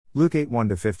Luke 8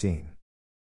 1-15.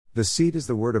 The seed is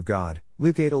the word of God,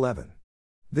 Luke 8:11.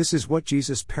 This is what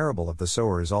Jesus' parable of the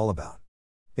sower is all about.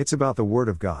 It's about the word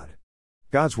of God.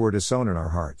 God's word is sown in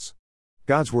our hearts.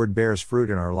 God's word bears fruit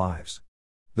in our lives.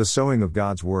 The sowing of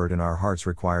God's word in our hearts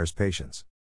requires patience.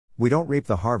 We don't reap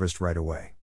the harvest right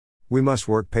away. We must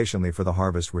work patiently for the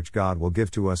harvest which God will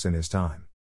give to us in His time.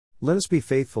 Let us be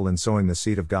faithful in sowing the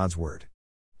seed of God's word.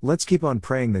 Let's keep on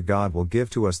praying that God will give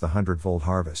to us the 100-fold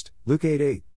harvest, Luke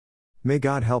 8:8. May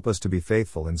God help us to be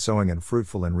faithful in sowing and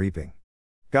fruitful in reaping.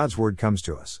 God's word comes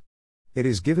to us. It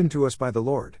is given to us by the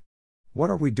Lord. What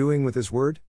are we doing with His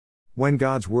word? When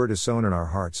God's word is sown in our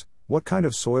hearts, what kind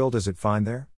of soil does it find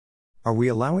there? Are we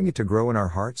allowing it to grow in our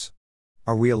hearts?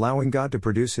 Are we allowing God to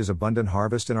produce His abundant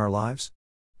harvest in our lives?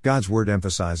 God's word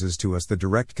emphasizes to us the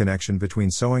direct connection between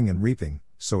sowing and reaping.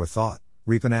 Sow a thought,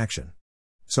 reap an action.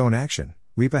 Sow an action,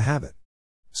 reap a habit.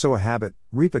 Sow a habit,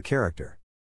 reap a character.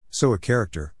 Sow a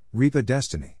character, reap a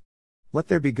destiny. Let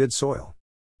there be good soil.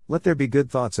 Let there be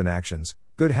good thoughts and actions,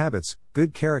 good habits,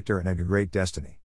 good character, and a great destiny.